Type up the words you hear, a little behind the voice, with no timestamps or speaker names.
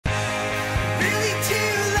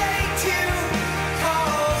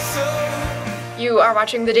You are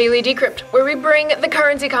watching the Daily Decrypt, where we bring the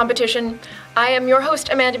currency competition. I am your host,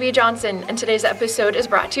 Amanda B. Johnson, and today's episode is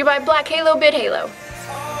brought to you by Black Halo Bid Halo.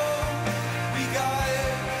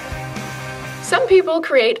 Some people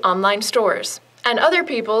create online stores, and other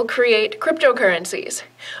people create cryptocurrencies.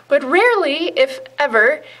 But rarely, if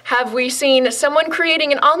ever, have we seen someone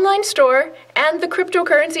creating an online store and the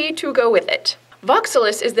cryptocurrency to go with it.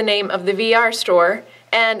 Voxelus is the name of the VR store,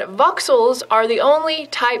 and voxels are the only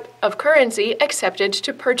type of currency accepted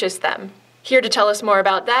to purchase them. Here to tell us more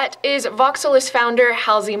about that is Voxelus founder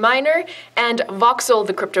Halsey Minor and Voxel,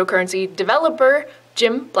 the cryptocurrency developer,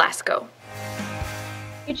 Jim Blasko.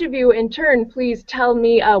 Each of you, in turn, please tell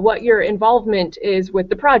me what your involvement is with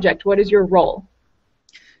the project. What is your role?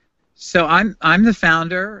 So I'm the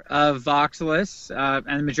founder of Voxelus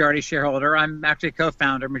and the majority shareholder. I'm actually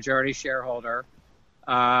co-founder, majority shareholder,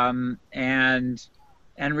 and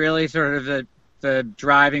really sort of the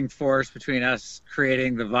driving force between us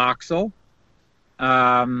creating the Voxel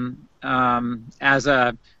as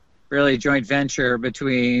a really joint venture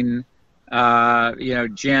between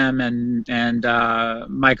Jim and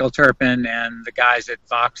Michael Turpin and the guys at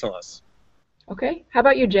Voxelus. Okay, how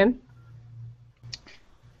about you, Jim?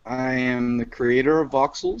 I am the creator of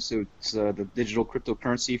Voxel, so it's the digital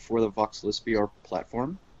cryptocurrency for the Voxelus VR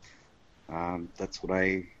platform. That's what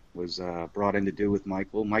I was brought in to do with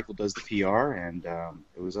Michael. Michael does the PR, and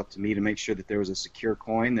it was up to me to make sure that there was a secure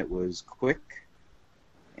coin that was quick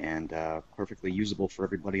and perfectly usable for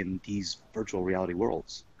everybody in these virtual reality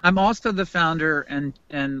worlds. I'm also the founder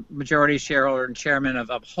and majority shareholder and chairman of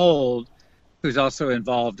Uphold, who's also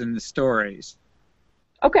involved in the stories.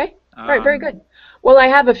 Okay, all right, very good. Well, I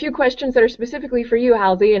have a few questions that are specifically for you,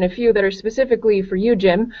 Halsey, and a few that are specifically for you,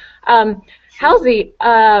 Jim. Halsey,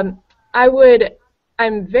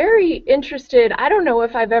 I'm very interested. I don't know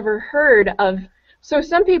if I've ever heard of, so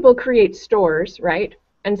some people create stores, right?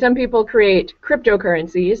 And some people create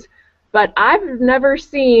cryptocurrencies, but I've never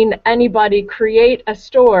seen anybody create a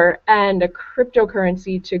store and a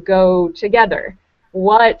cryptocurrency to go together.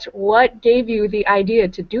 What gave you the idea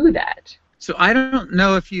to do that? So I don't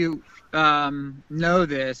know if you know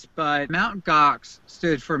this, but Mt. Gox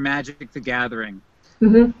stood for Magic the Gathering.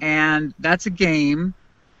 Mm-hmm. And that's a game.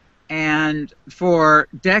 And for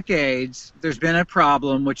decades, there's been a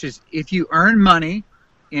problem, which is if you earn money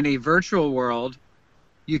in a virtual world,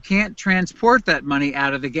 you can't transport that money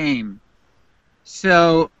out of the game.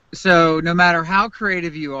 So no matter how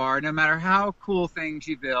creative you are, no matter how cool things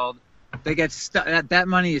you build, they get stuck. That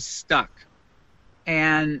money is stuck.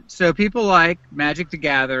 And so people like Magic the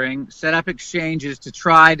Gathering set up exchanges to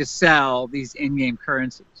try to sell these in-game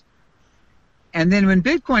currencies. And then when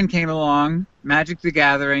Bitcoin came along, Magic the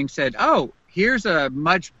Gathering said, oh, here's a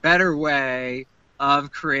much better way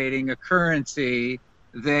of creating a currency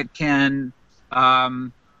that can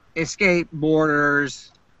escape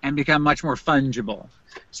borders and become much more fungible.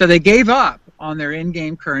 So they gave up on their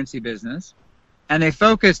in-game currency business, and they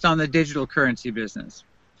focused on the digital currency business.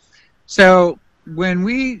 So when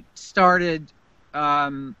we started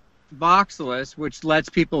Voxelus, which lets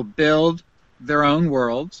people build their own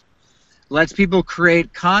worlds, lets people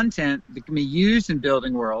create content that can be used in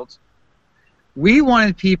building worlds, we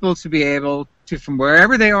wanted people to be able to, from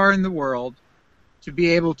wherever they are in the world, to be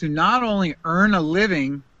able to not only earn a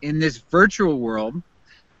living in this virtual world,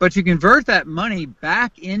 but to convert that money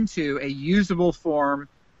back into a usable form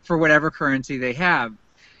for whatever currency they have.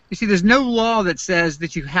 You see, there's no law that says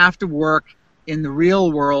that you have to work in the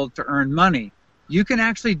real world to earn money. You can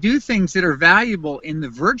actually do things that are valuable in the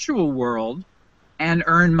virtual world and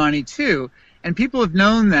earn money too. And people have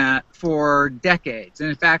known that for decades.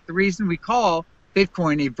 And in fact, the reason we call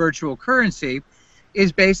Bitcoin a virtual currency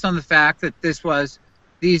is based on the fact that this was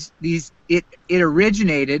it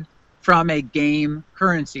originated from a game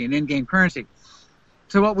currency, an in-game currency.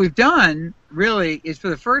 So what we've done really is for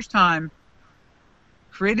the first time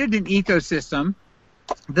created an ecosystem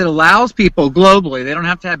that allows people globally, they don't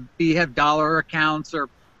have to have dollar accounts or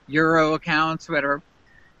euro accounts, whatever,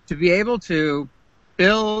 to be able to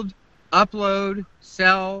build, upload,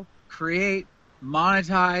 sell, create,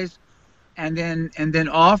 monetize, and then in,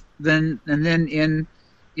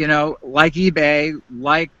 like eBay,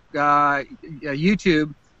 like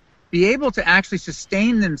YouTube, be able to actually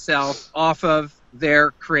sustain themselves off of their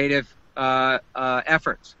creative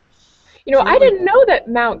efforts. I didn't know that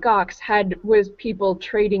Mt. Gox was people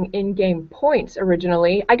trading in-game points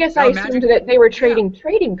originally. I guess I assumed that they were trading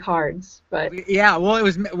trading cards, but yeah,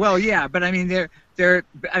 but I mean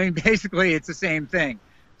basically it's the same thing.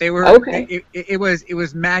 They were okay. It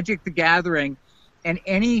was Magic the Gathering, and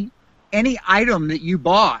any item that you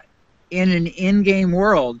bought in an in-game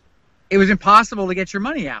world it was impossible to get your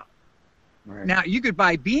money out. Right. Now, you could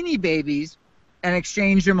buy Beanie Babies and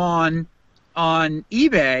exchange them on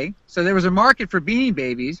eBay. So there was a market for Beanie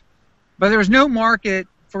Babies, but there was no market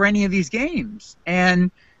for any of these games.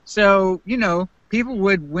 And so, you know, people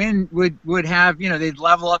would have, you know, they'd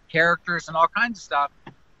level up characters and all kinds of stuff,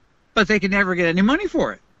 but they could never get any money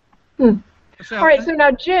for it. So, all right, so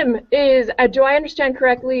now, Jim, do I understand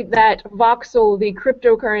correctly that Voxel, the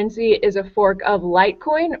cryptocurrency, is a fork of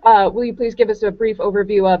Litecoin? Will you please give us a brief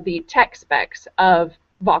overview of the tech specs of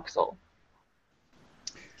Voxel?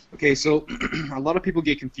 Okay, so a lot of people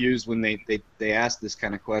get confused when they ask this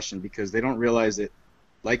kind of question because they don't realize that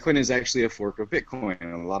Litecoin is actually a fork of Bitcoin,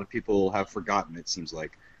 and a lot of people have forgotten, it seems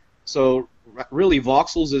like. So really,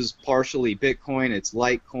 Voxels is partially Bitcoin, it's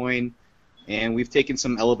Litecoin, and we've taken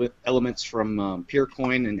some elements from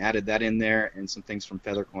Peercoin and added that in there, and some things from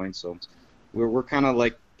Feathercoin. So we're kind of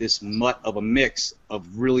like this mutt of a mix of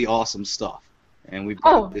really awesome stuff, and we've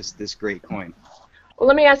got this great coin. Well,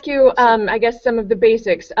 let me ask you, I guess, some of the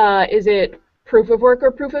basics. Is it proof of work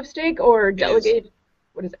or proof of stake or delegated?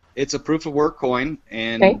 What is it? It's a proof of work coin,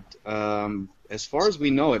 and as far as we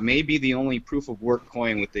know, it may be the only proof of work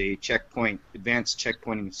coin with a advanced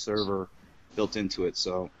checkpointing server built into it.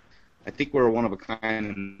 So I think we're one of a kind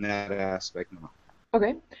in that aspect now.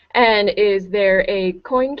 Okay. And is there a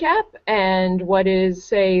coin cap? And what is,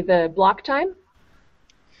 say, the block time?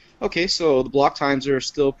 Okay, so the block times are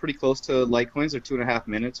still pretty close to Litecoin's. They're 2.5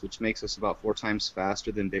 minutes, which makes us about 4 times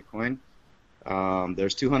faster than Bitcoin.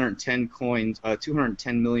 There's 210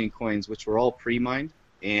 million coins, which were all pre-mined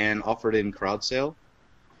and offered in crowd sale.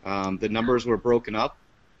 The numbers were broken up.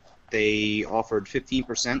 They offered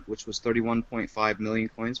 15%, which was 31.5 million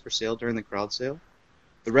coins for sale during the crowd sale.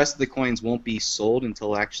 The rest of the coins won't be sold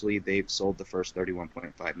until actually they've sold the first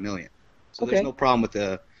 31.5 million. So there's no problem with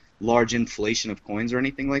the large inflation of coins or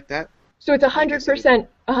anything like that. So it's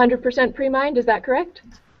 100% pre-mined, is that correct?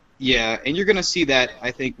 Yeah, and you're going to see that,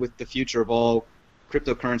 I think, with the future of all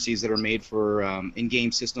cryptocurrencies that are made for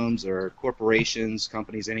in-game systems or corporations,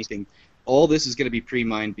 companies, anything. All this is going to be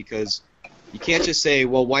pre-mined because you can't just say,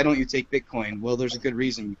 well, why don't you take Bitcoin? Well, there's a good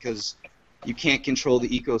reason, because you can't control the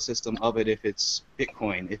ecosystem of it if it's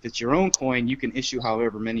Bitcoin. If it's your own coin, you can issue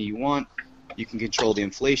however many you want. You can control the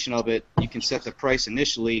inflation of it. You can set the price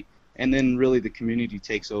initially, and then really the community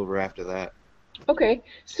takes over after that. Okay,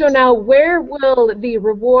 so now where will the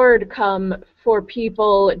reward come for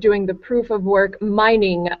people doing the proof of work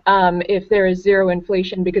mining if there is zero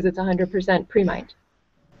inflation because it's 100% pre-mined?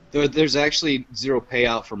 There's actually zero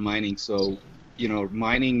payout for mining, so you know,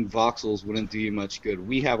 mining voxels wouldn't do you much good.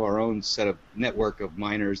 We have our own set of network of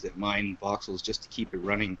miners that mine voxels just to keep it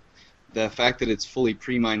running. The fact that it's fully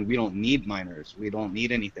pre-mined, we don't need miners. We don't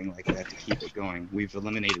need anything like that to keep it going. We've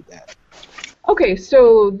eliminated that. Okay,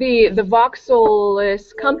 so the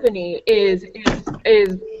Voxelus company is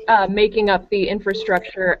making up the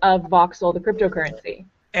infrastructure of Voxel, the cryptocurrency.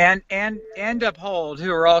 And Uphold,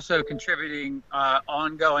 who are also contributing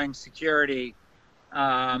ongoing security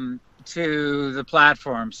to the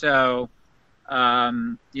platform. So,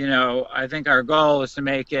 you know, I think our goal is to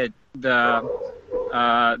make it the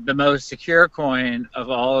most secure coin of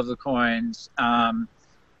all of the coins,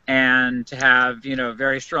 and to have, you know,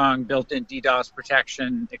 very strong built-in DDoS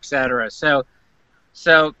protection, etc. So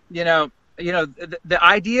you know, the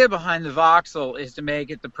idea behind the Voxel is to make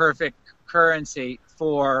it the perfect currency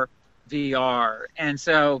for VR. And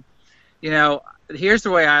so, you know, here's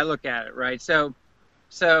the way I look at it, right? So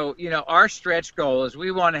you know, our stretch goal is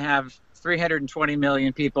we want to have 320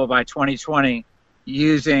 million people by 2020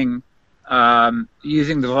 using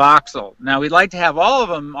the Voxel. Now, we'd like to have all of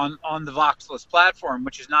them on the Voxelus platform,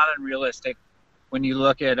 which is not unrealistic when you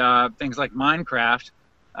look at things like Minecraft,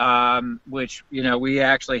 which, you know, we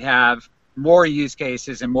actually have more use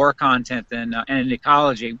cases and more content than and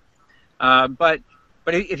ecology. But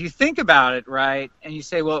if you think about it, right, and you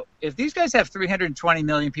say, well, if these guys have 320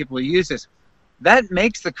 million people who use this, that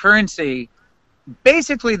makes the currency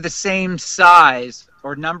basically the same size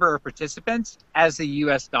or number of participants as the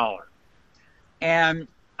U.S. dollar. And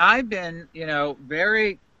I've been, you know,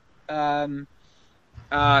 very clear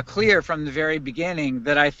from the very beginning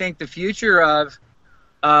that I think the future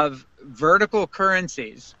of vertical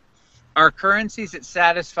currencies are currencies that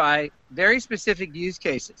satisfy very specific use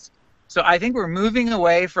cases. So I think we're moving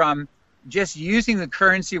away from just using the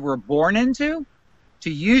currency we're born into to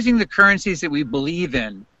using the currencies that we believe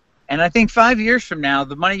in. And I think 5 years from now,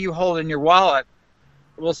 the money you hold in your wallet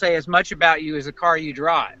will say as much about you as the car you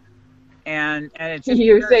drive. And it's just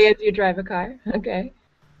you say as you drive a car, okay?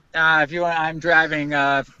 If you want, I'm driving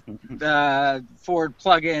the Ford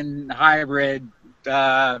plug-in hybrid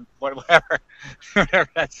whatever, whatever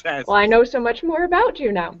that says. Well, I know so much more about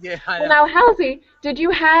you now. Yeah, I Well, know. now, Halsey,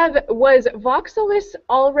 was Voxelus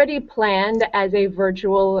already planned as a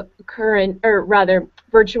virtual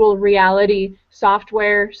virtual reality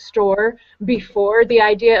software store before the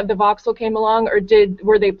idea of the Voxel came along, or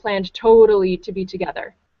were they planned totally to be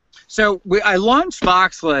together? So I launched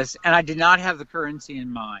Voxelus, and I did not have the currency in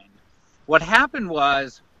mind. What happened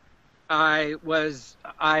was, I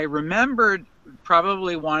remembered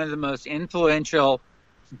probably one of the most influential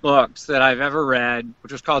books that I've ever read,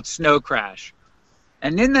 which was called Snow Crash.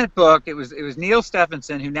 And in that book, it was Neil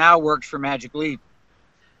Stephenson, who now works for Magic Leap,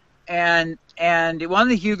 and it won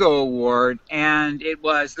the Hugo Award, and it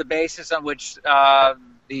was the basis on which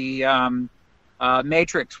the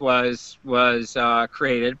Matrix was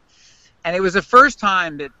created. And it was the first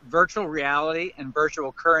time that virtual reality and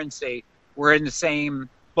virtual currency were in the same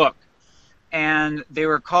book, and they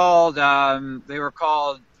were called Hong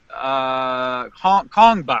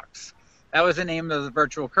Kong bucks. That was the name of the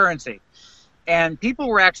virtual currency, and people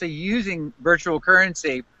were actually using virtual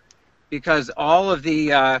currency because all of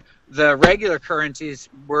the regular currencies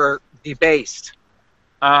were debased,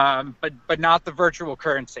 but not the virtual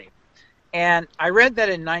currency. And I read that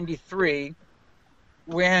in '93.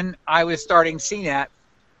 When I was starting CNET,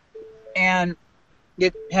 and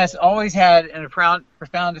it has always had a profound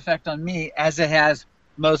effect on me, as it has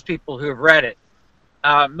most people who have read it.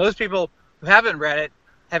 Most people who haven't read it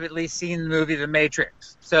have at least seen the movie The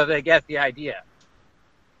Matrix, so they get the idea.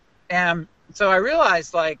 And so I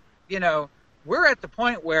realized, we're at the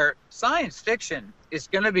point where science fiction is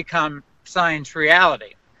going to become science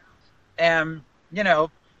reality. And,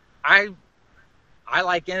 I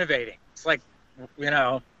like innovating. It's like,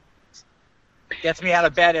 gets me out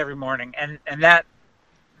of bed every morning, and that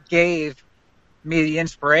gave me the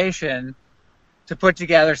inspiration to put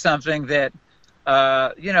together something that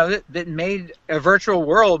that made a virtual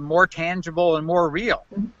world more tangible and more real.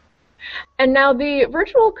 And now the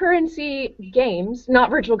virtual currency games, not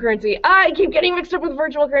virtual currency, I keep getting mixed up with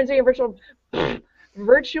virtual currency and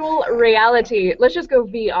virtual reality. Let's just go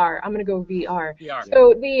VR. I'm going to go VR.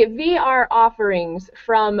 So the VR offerings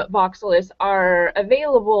from Voxelus are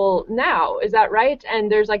available now, is that right? And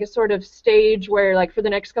there's like a sort of stage where, for the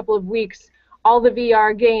next couple of weeks, all the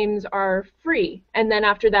VR games are free, and then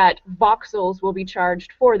after that, Voxels will be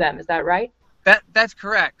charged for them. Is that right? That's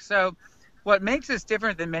correct. So what makes us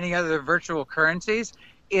different than many other virtual currencies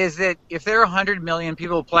is that if there are 100 million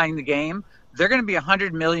people playing the game, there are going to be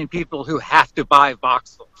 100 million people who have to buy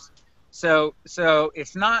Voxels. So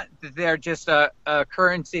it's not that they're just a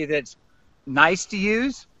currency that's nice to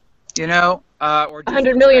use, or just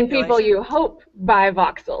 100 million people you hope buy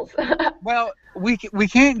Voxels. Well, we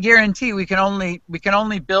can't guarantee. We can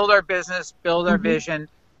only build our business, build our vision,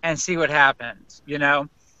 and see what happens.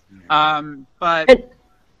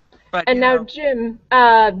 And now, Jim,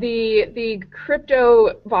 the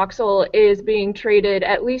crypto voxel is being traded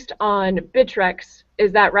at least on Bittrex.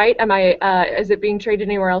 Is that right? Is it being traded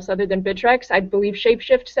anywhere else other than Bittrex? I believe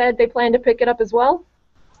Shapeshift said they plan to pick it up as well.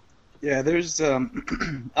 Yeah, there's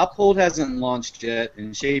Uphold hasn't launched yet,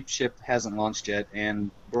 and Shapeshift hasn't launched yet, and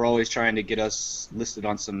we're always trying to get us listed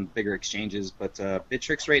on some bigger exchanges. But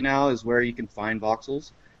Bittrex right now is where you can find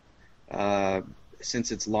voxels.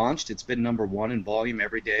 Since it's launched, it's been #1 in volume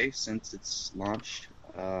every day since it's launched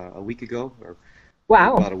a week ago, or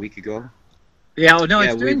about a week ago. Yeah, well, no,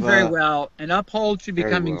 it's doing very well, and Uphold should be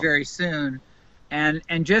coming very soon. And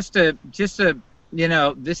just to this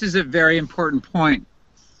is a very important point.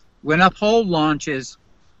 When Uphold launches,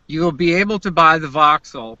 you will be able to buy the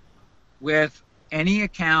Voxel with any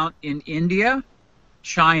account in India,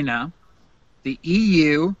 China, the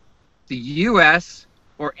EU, the US,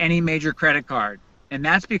 or any major credit card. And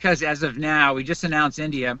that's because, as of now, we just announced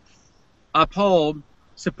India, Uphold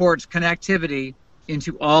supports connectivity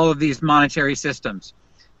into all of these monetary systems.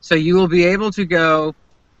 So you will be able to go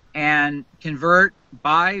and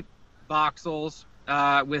buy Voxels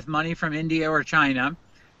with money from India or China,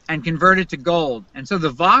 and convert it to gold. And so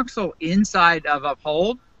the Voxel inside of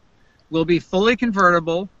Uphold will be fully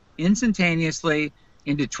convertible instantaneously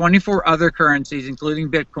into 24 other currencies, including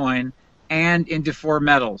Bitcoin, and into 4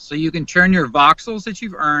 metals. So you can turn your Voxels that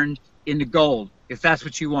you've earned into gold, if that's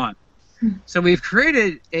what you want. So we've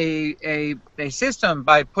created a system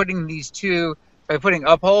by putting putting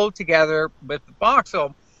Uphold together with the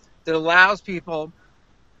Voxel that allows people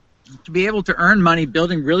to be able to earn money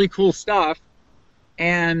building really cool stuff,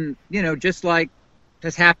 and just like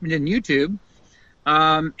has happened in YouTube,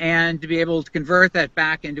 and to be able to convert that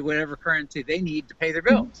back into whatever currency they need to pay their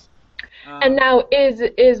bills. And now is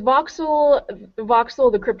Voxel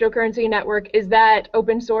the cryptocurrency network, is that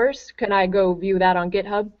open source? Can I go view that on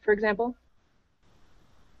GitHub, for example?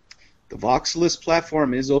 The Voxelus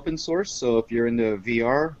platform is open source, so if you're into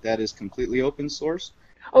VR, that is completely open source.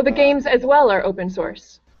 Oh, the games as well are open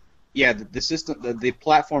source. Yeah, the system, the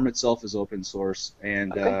platform itself is open source,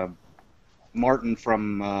 and Okay. Martin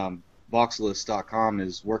from Voxelus.com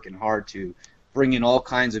is working hard to bring in all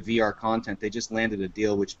kinds of VR content. They just landed a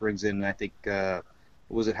deal which brings in, I think, what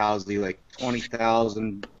was it, Halsey, like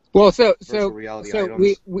 20,000 Well, virtual reality so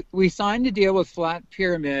items. we signed a deal with Flat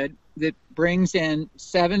Pyramid that brings in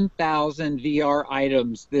 7,000 VR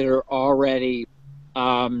items that are already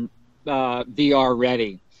VR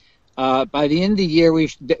ready. By the end of the year, we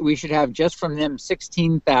should have just from them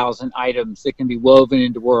 16,000 items that can be woven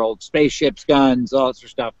into worlds, spaceships, guns, all that sort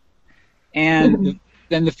of stuff. And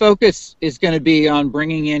then the focus is going to be on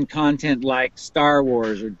bringing in content like Star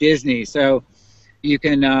Wars or Disney. So you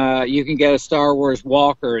can get a Star Wars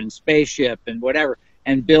walker and spaceship and whatever,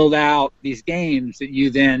 and build out these games that you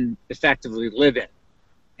then effectively live in.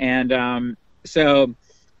 And so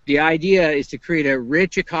the idea is to create a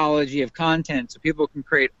rich ecology of content so people can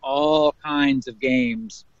create all kinds of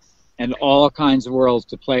games and all kinds of worlds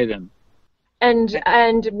to play them.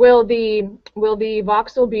 And will the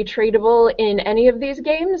voxel be tradable in any of these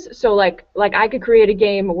games? So like I could create a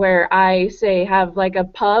game where I say have like a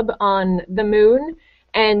pub on the moon,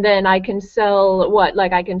 and then I can sell what?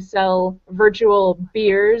 Like I can sell virtual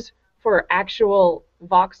beers for actual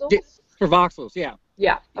voxels? For voxels, yeah.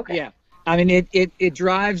 Yeah, okay. Yeah. I mean, it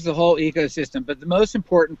drives the whole ecosystem, but the most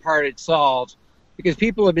important part it solves, because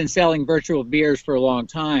people have been selling virtual beers for a long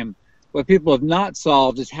time, what people have not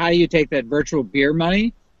solved is how you take that virtual beer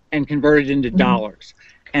money and convert it into dollars.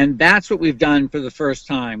 And that's what we've done for the first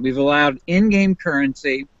time. We've allowed in-game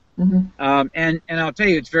currency, and I'll tell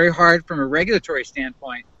you, it's very hard from a regulatory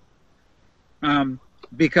standpoint,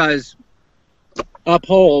 because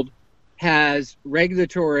Uphold has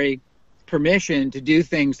regulatory permission to do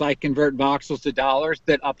things like convert voxels to dollars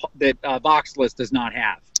that Voxelus does not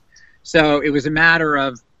have. So it was a matter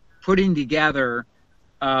of putting together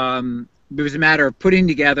the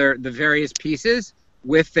various pieces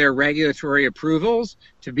with their regulatory approvals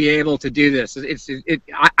to be able to do this.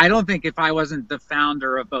 I don't think, if I wasn't the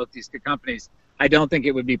founder of both these companies, I don't think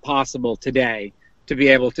it would be possible today to be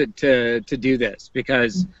able to do this,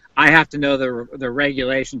 because I have to know the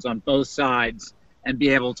regulations on both sides and be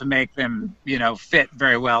able to make them, fit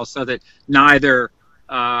very well, so that neither,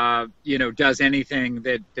 does anything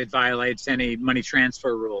that violates any money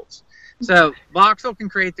transfer rules. So Voxel can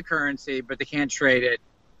create the currency, but they can't trade it.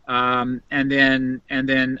 And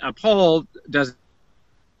then Uphold does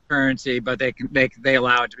currency, but they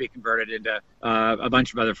allow it to be converted into a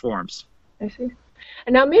bunch of other forms. I see.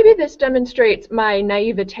 And now maybe this demonstrates my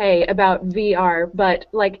naivete about VR, but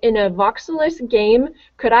like in a Voxelus game,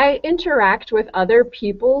 could I interact with other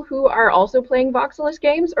people who are also playing Voxelus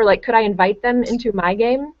games, or like could I invite them into my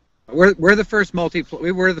game? We're the first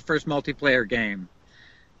multiplayer game,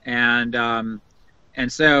 and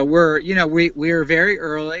so we're very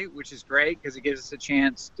early, which is great because it gives us a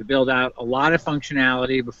chance to build out a lot of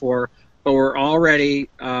functionality but we're already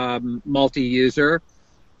multi-user.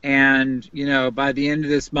 And, by the end of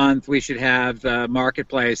this month, we should have the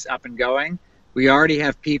marketplace up and going. We already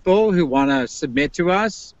have people who want to submit to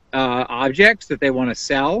us objects that they want to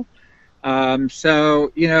sell.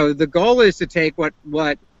 So, the goal is to take what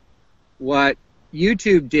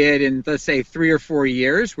YouTube did in, let's say, 3 or 4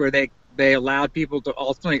 years, where they allowed people to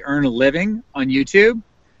ultimately earn a living on YouTube.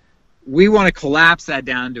 We want to collapse that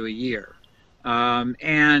down to a year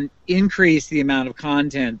and increase the amount of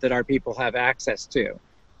content that our people have access to.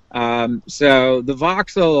 So the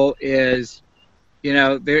voxel is,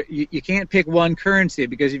 you can't pick one currency,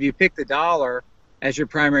 because if you pick the dollar as your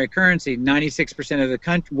primary currency, 96% of the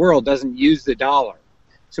world doesn't use the dollar.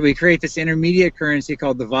 So we create this intermediate currency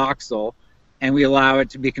called the voxel, and we allow it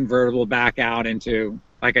to be convertible back out into,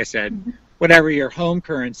 like I said, whatever your home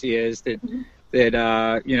currency is that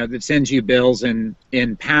sends you bills in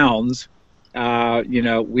pounds.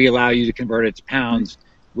 We allow you to convert it to pounds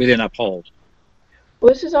within Uphold.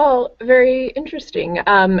 Well, this is all very interesting.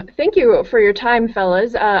 Thank you for your time,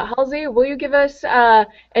 fellas. Halsey, will you give us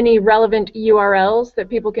any relevant URLs that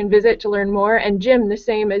people can visit to learn more? And Jim, the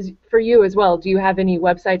same as for you as well. Do you have any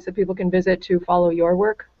websites that people can visit to follow your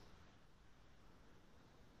work?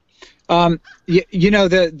 The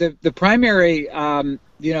primary,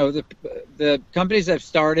 the companies I've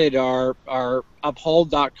started are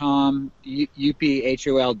uphold.com,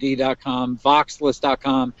 uphold.com,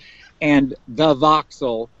 voxelus.com, and the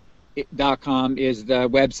Voxel Voxel.com is the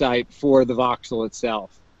website for the Voxel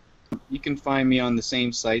itself. You can find me on the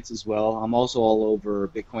same sites as well. I'm also all over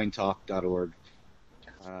bitcointalk.org.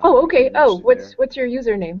 Oh, okay. Oh, what's your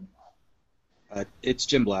username? It's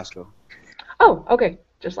Jim Blasko. Oh, okay.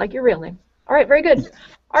 Just like your real name. All right, very good.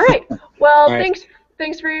 All right. Well, All right.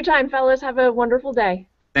 Thanks for your time, fellas. Have a wonderful day.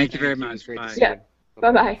 Thank you very much. Great to Bye. see Yeah. you.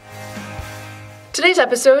 Bye-bye. Today's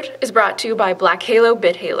episode is brought to you by Black Halo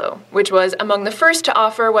BitHalo, which was among the first to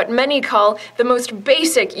offer what many call the most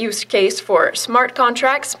basic use case for smart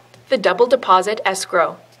contracts, the double deposit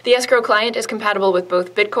escrow. The escrow client is compatible with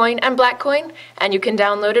both Bitcoin and Blackcoin, and you can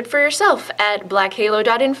download it for yourself at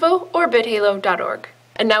blackhalo.info or bithalo.org.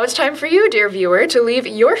 And now it's time for you, dear viewer, to leave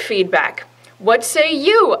your feedback. What say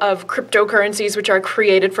you of cryptocurrencies which are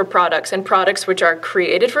created for products and products which are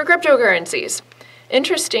created for cryptocurrencies?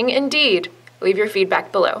 Interesting indeed. Leave your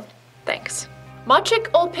feedback below. Thanks.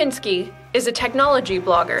 Maciek Olpinski is a technology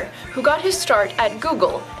blogger who got his start at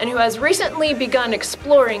Google and who has recently begun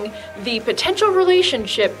exploring the potential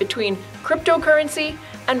relationship between cryptocurrency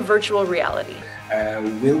and virtual reality.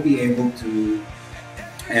 We'll be able to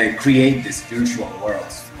create these virtual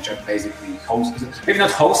worlds, which are basically hosted, maybe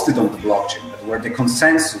not hosted on the blockchain, but where the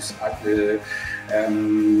consensus at the,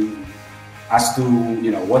 as to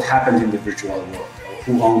what happened in the virtual world, or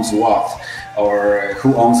who owns what, or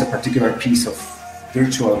who owns a particular piece of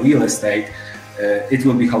virtual real estate, it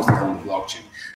will be hosted on the blockchain.